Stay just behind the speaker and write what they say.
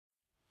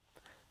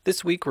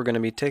This week we're going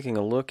to be taking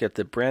a look at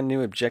the brand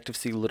new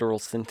Objective-C literal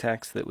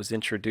syntax that was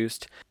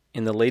introduced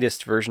in the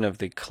latest version of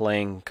the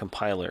Clang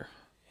compiler.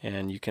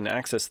 And you can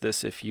access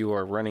this if you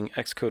are running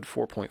Xcode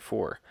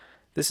 4.4.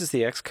 This is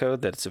the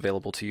Xcode that's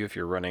available to you if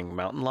you're running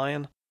Mountain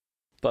Lion,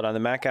 but on the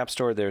Mac App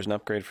Store there's an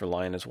upgrade for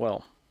Lion as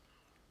well.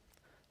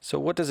 So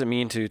what does it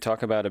mean to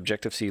talk about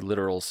Objective-C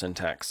literal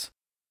syntax?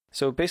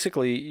 So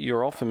basically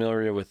you're all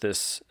familiar with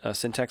this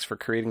syntax for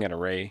creating an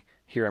array.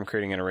 Here I'm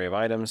creating an array of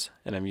items,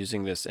 and I'm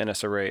using this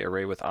NSArray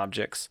array with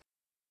objects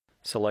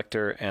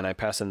selector, and I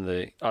pass in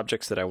the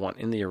objects that I want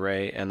in the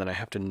array, and then I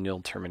have to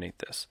nil terminate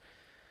this.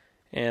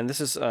 And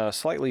this is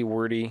slightly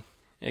wordy.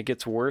 It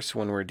gets worse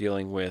when we're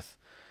dealing with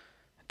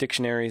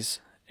dictionaries,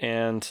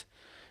 and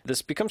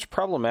this becomes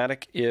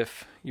problematic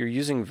if you're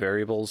using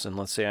variables, and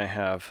let's say I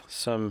have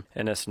some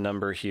NS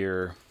number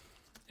here,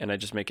 and I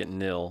just make it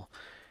nil,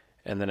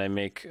 and then I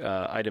make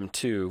item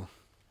 2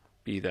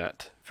 be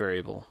that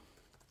variable.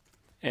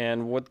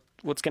 And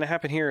what's going to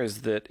happen here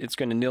is that it's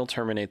going to nil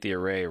terminate the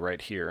array right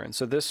here. And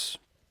so this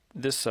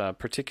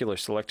particular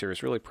selector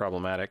is really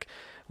problematic.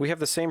 We have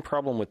the same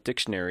problem with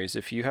dictionaries.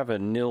 If you have a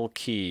nil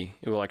key,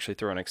 it will actually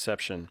throw an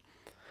exception.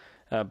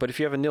 But if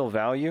you have a nil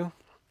value,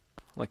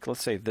 like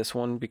let's say this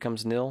one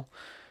becomes nil,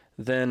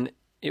 then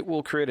it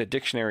will create a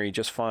dictionary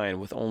just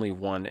fine with only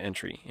one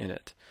entry in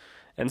it.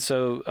 And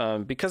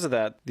so because of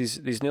that,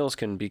 these nils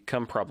can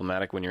become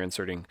problematic when you're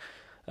inserting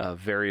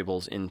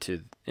variables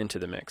into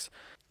the mix.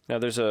 Now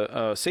there's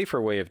a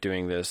safer way of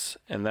doing this,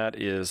 and that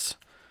is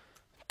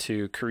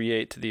to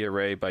create the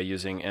array by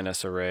using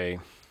NSArray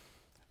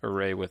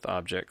array with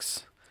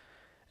objects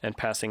and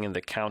passing in the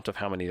count of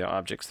how many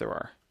objects there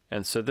are.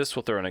 And so this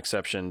will throw an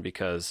exception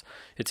because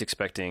it's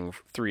expecting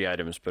 3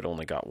 items but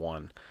only got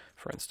 1,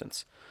 for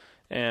instance.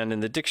 And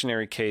in the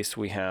dictionary case,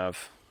 we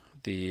have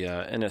the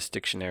NS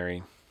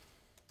dictionary,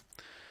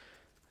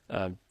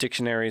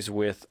 dictionaries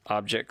with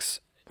objects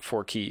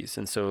for keys.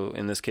 And so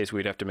in this case,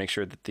 we'd have to make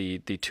sure that the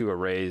two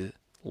array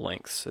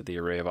lengths, the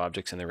array of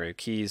objects and the array of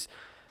keys,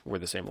 were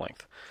the same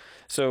length.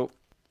 So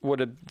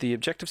what the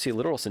Objective-C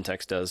literal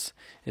syntax does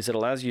is it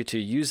allows you to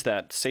use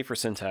that safer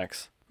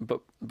syntax, but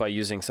by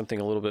using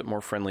something a little bit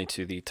more friendly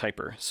to the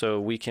typer. So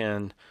we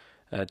can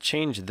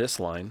change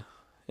this line,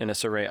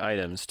 NSArray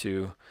items,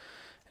 to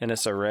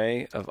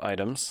NSArray of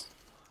items,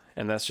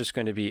 and that's just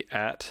going to be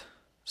at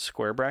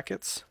square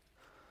brackets,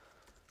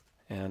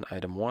 and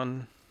item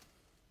 1,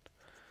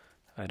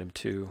 item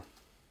 2,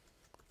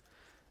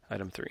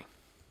 item 3.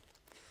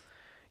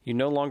 You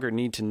no longer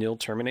need to nil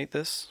terminate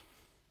this.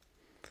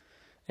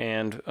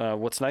 And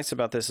what's nice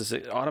about this is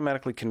it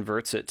automatically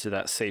converts it to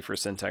that safer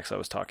syntax I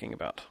was talking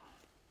about.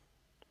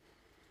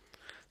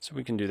 So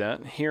we can do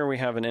that. Here we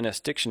have an NS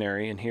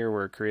dictionary, and here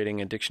we're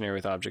creating a dictionary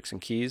with objects and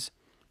keys.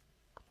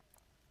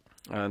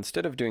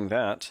 Instead of doing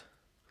that,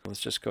 let's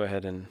just go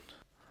ahead and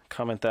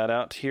comment that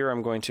out. Here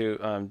I'm going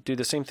to do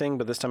the same thing,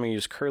 but this time I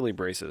use curly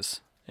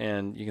braces.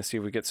 And you can see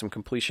we get some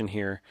completion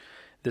here.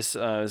 This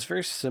is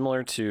very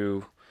similar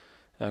to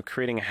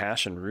creating a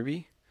hash in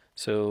Ruby.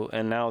 So,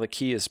 and now the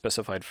key is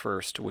specified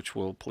first, which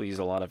will please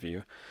a lot of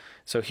you.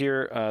 So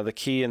here, the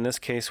key in this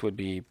case would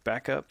be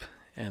backup,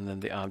 and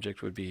then the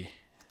object would be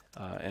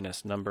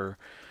NS number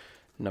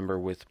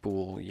with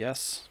bool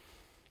yes.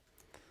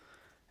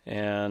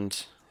 And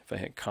if I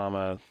hit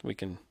comma, we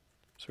can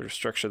sort of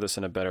structure this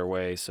in a better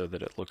way so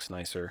that it looks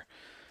nicer.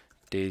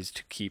 Days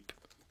to keep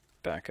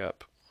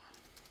backup.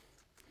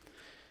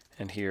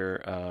 And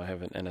here I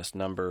have an NS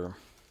number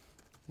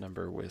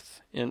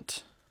with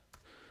int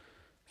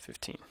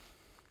 15.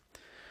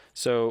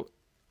 So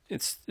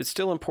it's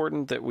still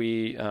important that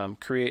we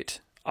create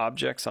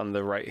objects on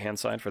the right hand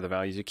side for the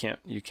values. You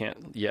can't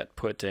yet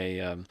put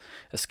a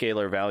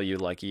scalar value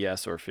like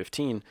yes or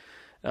 15,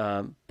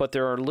 but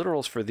there are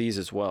literals for these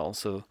as well.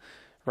 So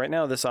right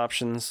now this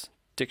options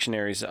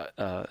dictionary is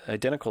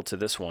identical to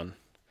this one,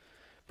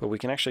 but we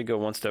can actually go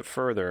one step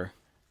further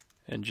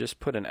and just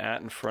put an at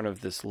in front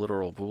of this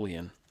literal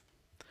boolean.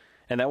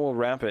 And that will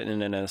wrap it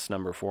in an NS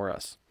number for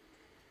us.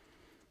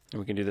 And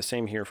we can do the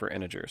same here for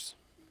integers.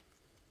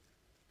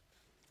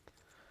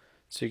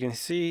 So you can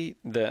see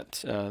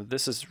that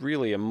this is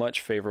really a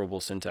much favorable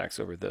syntax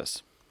over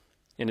this.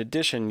 In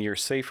addition, you're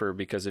safer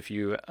because if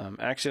you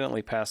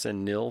accidentally pass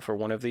in nil for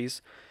one of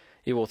these,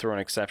 it will throw an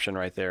exception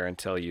right there and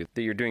tell you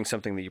that you're doing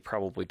something that you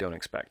probably don't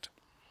expect.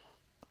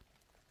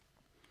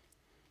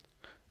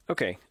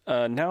 Okay,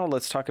 now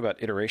let's talk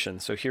about iteration.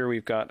 So here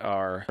we've got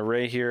our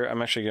array here.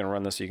 I'm actually going to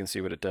run this so you can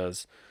see what it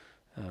does.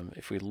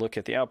 If we look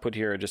at the output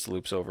here, it just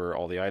loops over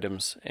all the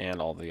items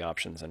and all the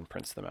options and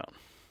prints them out.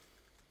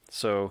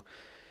 So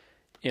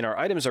in our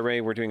items array,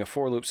 we're doing a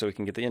for loop so we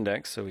can get the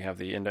index. So we have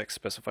the index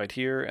specified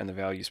here and the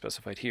value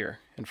specified here.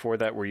 And for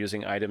that, we're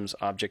using items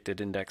object at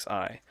index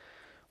I.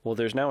 Well,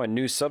 there's now a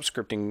new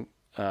subscripting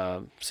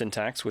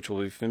syntax, which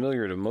will be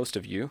familiar to most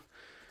of you.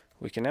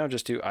 We can now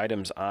just do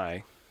items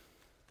I.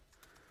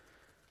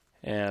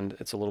 And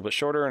it's a little bit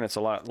shorter, and it's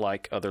a lot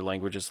like other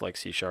languages like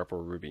C# or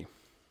Ruby.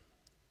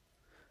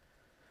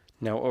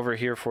 Now over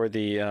here for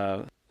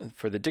the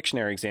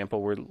dictionary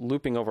example, we're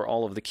looping over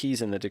all of the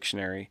keys in the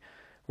dictionary.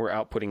 we're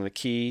outputting the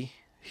key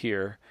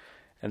here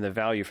and the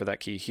value for that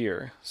key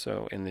here.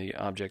 So in the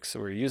objects that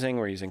we're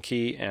using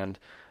key and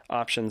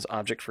options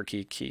object for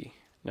key key.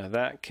 Now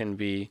that can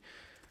be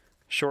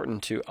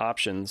shortened to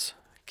options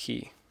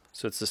key.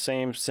 So it's the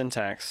same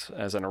syntax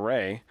as an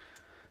array,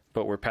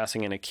 but we're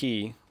passing in a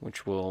key,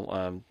 which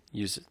will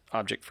use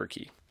object for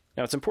key.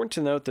 Now it's important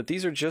to note that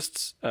these are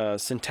just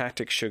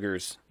syntactic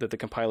sugars that the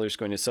compiler is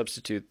going to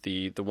substitute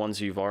the ones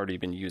you've already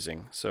been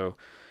using. So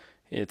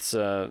it's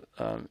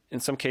in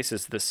some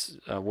cases this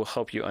will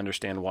help you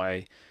understand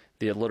why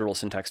the literal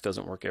syntax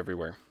doesn't work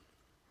everywhere.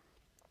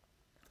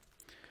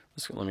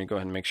 Let me go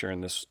ahead and make sure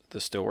this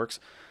still works.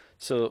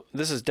 So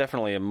this is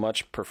definitely a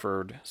much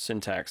preferred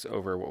syntax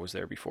over what was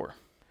there before.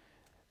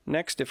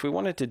 Next, if we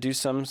wanted to do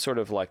some sort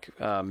of like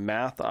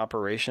math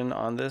operation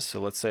on this,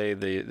 so let's say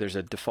there's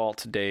a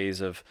default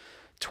days of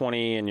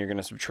 20 and you're going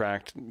to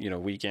subtract,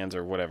 weekends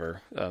or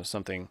whatever,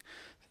 something.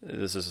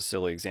 This is a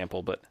silly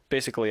example, but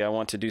basically I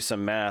want to do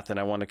some math and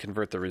I want to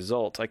convert the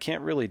result. I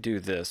can't really do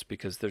this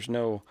because there's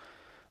no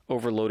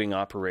overloading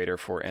operator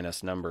for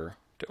NS number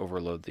to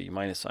overload the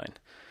minus sign.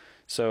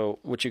 So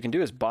what you can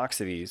do is box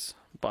these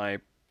by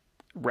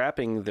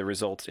wrapping the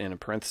result in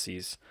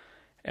parentheses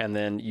and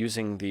then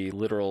using the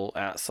literal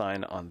 @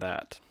 sign on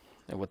that.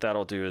 And what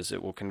that'll do is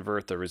it will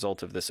convert the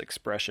result of this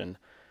expression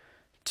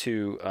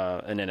to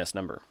an NS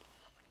number.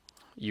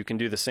 You can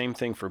do the same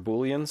thing for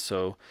Booleans,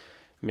 so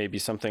maybe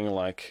something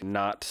like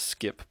not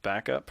skip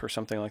backup or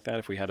something like that.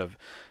 If we had a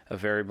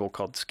variable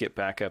called skip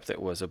backup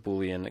that was a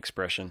Boolean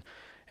expression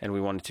and we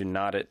wanted to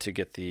not it to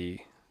get the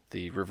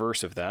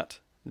reverse of that,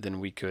 then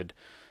we could,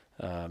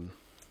 let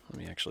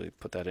me actually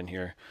put that in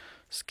here,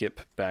 skip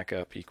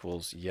backup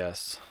equals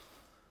yes.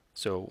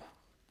 So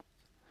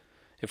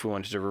if we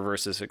wanted to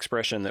reverse this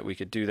expression, that we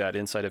could do that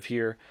inside of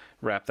here,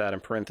 wrap that in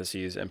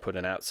parentheses, and put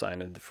an @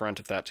 sign in the front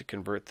of that to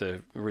convert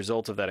the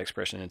result of that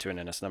expression into an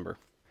NS number.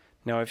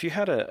 Now, if you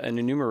had an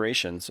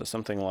enumeration, so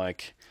something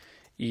like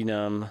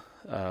enum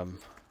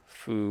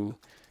foo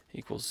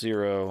equals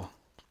 0,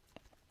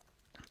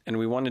 and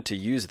we wanted to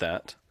use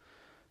that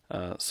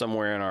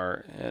somewhere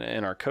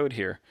in our code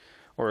here,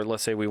 or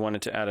let's say we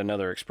wanted to add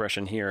another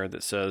expression here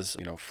that says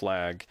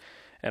flag,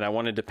 and I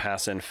wanted to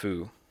pass in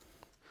foo.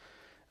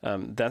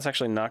 That's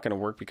actually not going to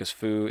work because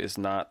foo is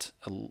not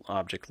an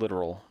object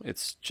literal.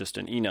 It's just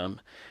an enum.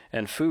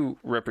 And foo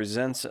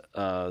represents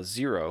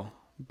 0,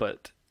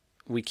 but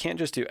we can't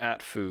just do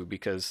 @foo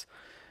because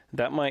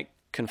that might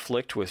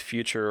conflict with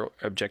future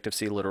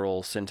Objective-C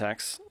literal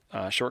syntax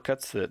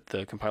shortcuts that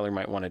the compiler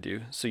might want to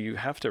do. So you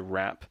have to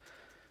wrap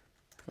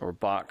or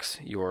box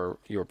your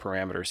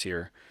parameters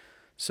here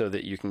so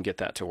that you can get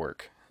that to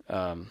work.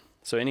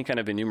 So any kind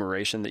of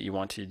enumeration that you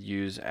want to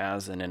use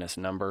as an NS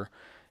number,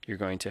 you're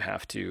going to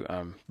have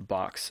to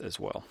box as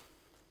well.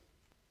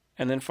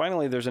 And then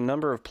finally, there's a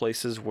number of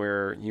places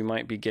where you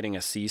might be getting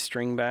a C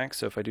string back.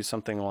 So if I do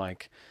something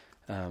like,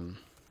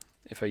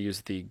 if I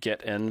use the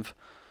getEnv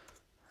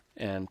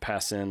and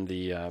pass in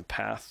the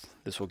path,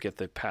 this will get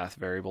the path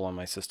variable on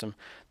my system.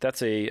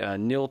 That's a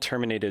nil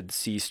terminated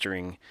C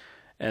string.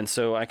 And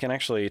so I can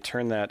actually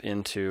turn that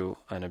into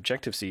an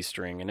Objective-C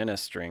string, an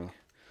NS string.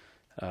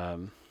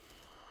 I'm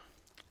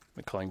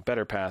calling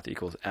better path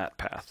equals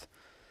 @path.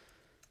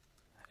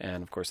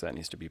 And of course that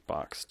needs to be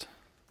boxed.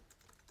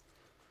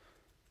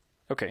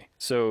 Okay,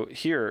 so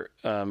here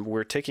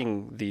we're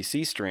taking the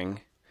C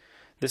string.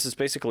 This is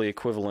basically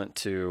equivalent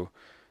to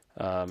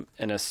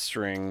NS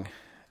string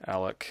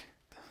alloc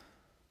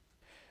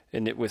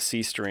init with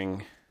C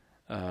string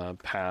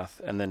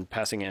path and then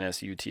passing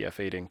NS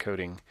UTF-8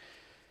 encoding.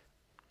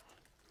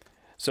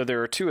 So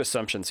there are two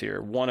assumptions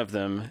here. One of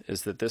them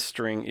is that this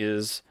string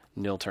is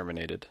nil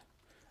terminated.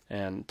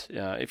 And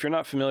if you're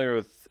not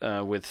familiar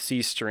with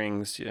C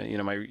strings,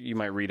 you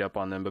might read up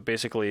on them. But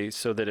basically,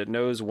 so that it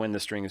knows when the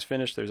string is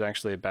finished, there's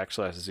actually a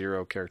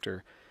 \0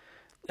 character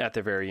at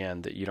the very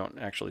end that you don't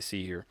actually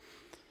see here.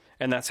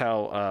 And that's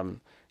how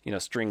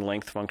string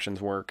length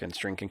functions work and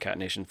string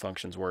concatenation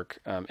functions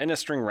work. NS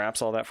string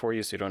wraps all that for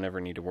you, so you don't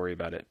ever need to worry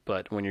about it.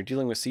 But when you're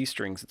dealing with C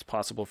strings, it's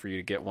possible for you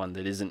to get one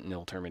that isn't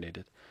nil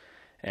terminated,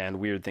 and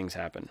weird things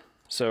happen.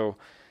 So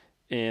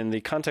in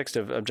the context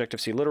of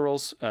Objective-C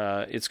literals,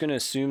 it's going to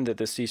assume that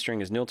this C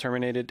string is nil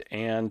terminated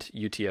and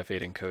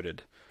UTF-8 encoded.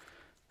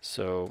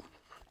 So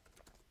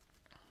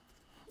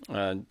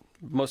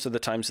most of the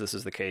times this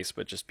is the case,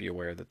 but just be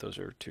aware that those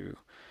are two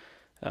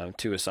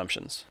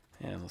assumptions.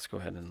 And let's go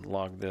ahead and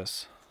log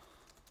this.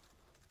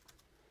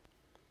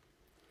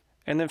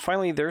 And then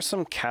finally, there's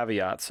some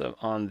caveats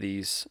on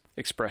these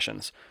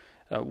expressions.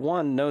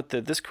 One, note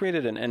that this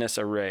created an NS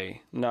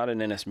array, not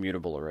an NS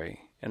mutable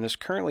array. And there's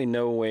currently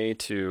no way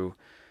to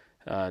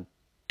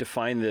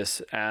define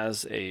this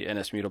as a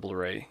NS mutable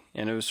array.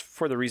 And it was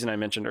for the reason I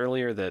mentioned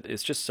earlier, that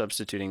it's just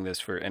substituting this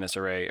for NS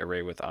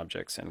array with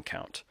objects and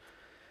count.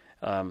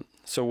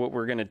 So what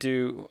we're going to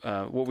do,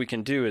 what we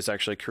can do is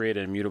actually create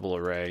a mutable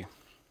array,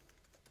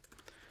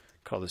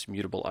 call this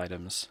mutable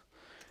items,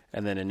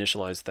 and then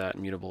initialize that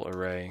mutable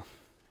array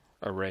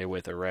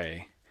with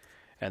array,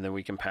 and then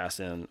we can pass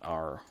in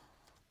our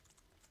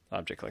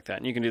object like that.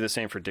 And you can do the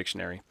same for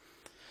dictionary.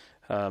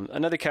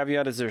 Another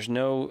caveat is there's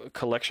no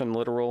collection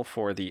literal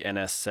for the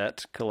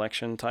NSSet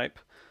collection type.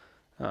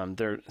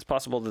 It's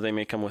possible that they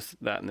may come with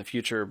that in the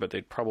future, but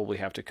they'd probably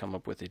have to come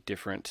up with a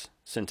different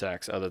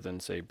syntax other than,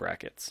 say,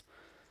 brackets.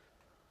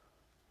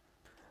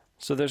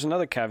 So there's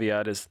another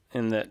caveat is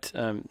in that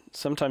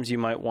sometimes you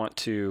might want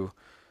to,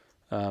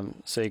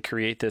 say,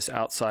 create this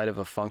outside of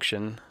a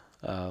function,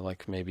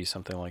 like maybe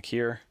something like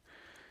here.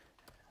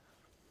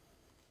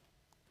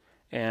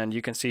 And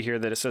you can see here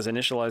that it says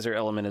initializer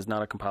element is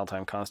not a compile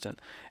time constant.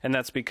 And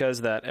that's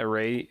because that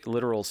array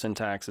literal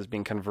syntax is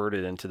being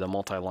converted into the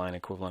multi-line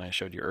equivalent I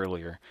showed you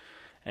earlier.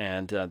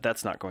 And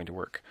that's not going to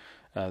work.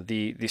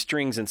 The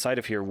strings inside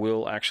of here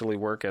will actually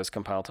work as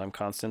compile time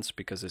constants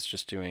because it's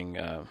just doing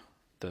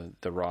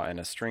the raw and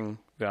a string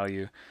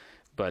value,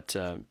 but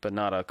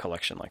not a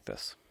collection like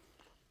this.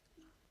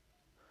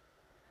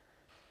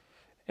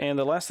 And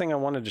the last thing I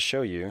wanted to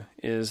show you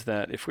is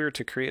that if we were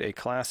to create a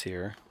class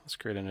here, let's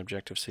create an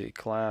Objective-C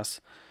class,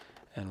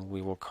 and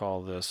we will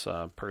call this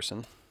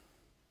person.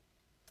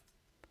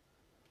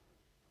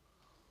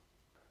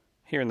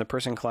 Here in the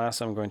person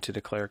class, I'm going to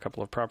declare a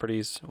couple of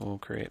properties. We'll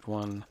create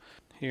one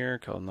here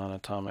called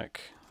non-atomic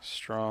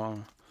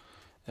strong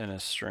and a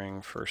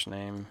string first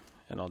name,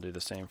 and I'll do the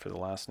same for the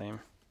last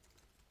name.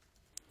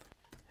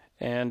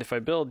 And if I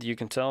build, you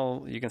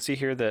can see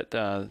here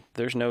that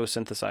there's no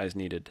synthesize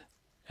needed.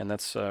 And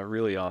that's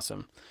really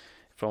awesome.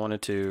 If I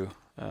wanted to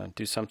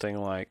do something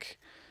like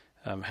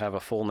have a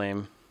full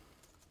name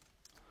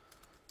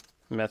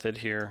method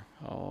here,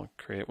 I'll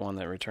create one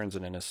that returns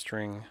it in a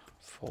string,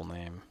 full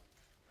name.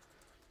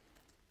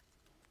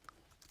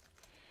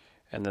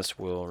 And this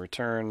will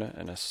return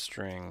in a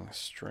string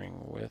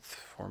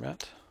width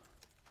format.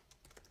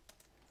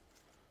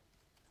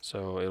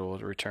 So it will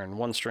return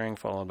one string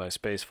followed by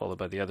space followed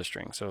by the other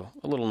string. So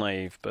a little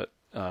naive, but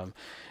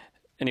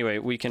anyway,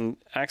 we can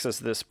access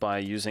this by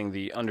using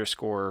the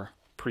underscore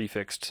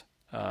prefixed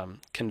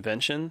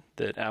convention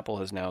that Apple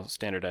has now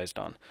standardized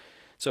on.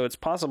 So it's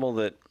possible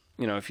that,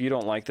 if you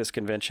don't like this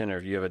convention or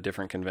if you have a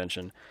different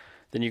convention,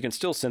 then you can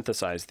still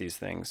synthesize these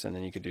things, and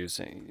then you could do,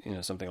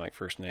 something like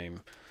first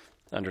name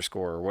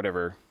underscore or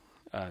whatever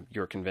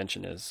your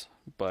convention is.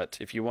 But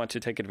if you want to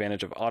take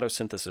advantage of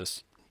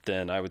auto-synthesis,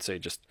 then I would say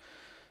just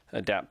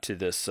adapt to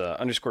this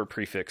underscore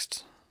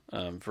prefixed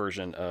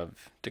version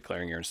of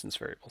declaring your instance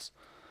variables.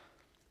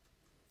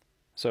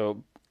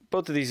 So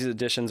both of these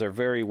additions are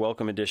very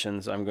welcome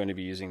additions. I'm going to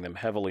be using them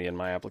heavily in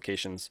my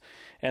applications,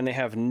 and they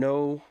have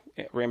no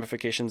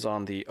ramifications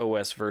on the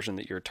OS version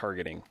that you're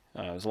targeting.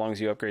 As long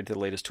as you upgrade to the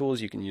latest tools,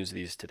 you can use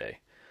these today.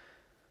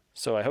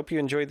 So I hope you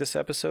enjoyed this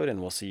episode, and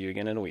we'll see you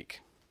again in a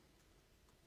week.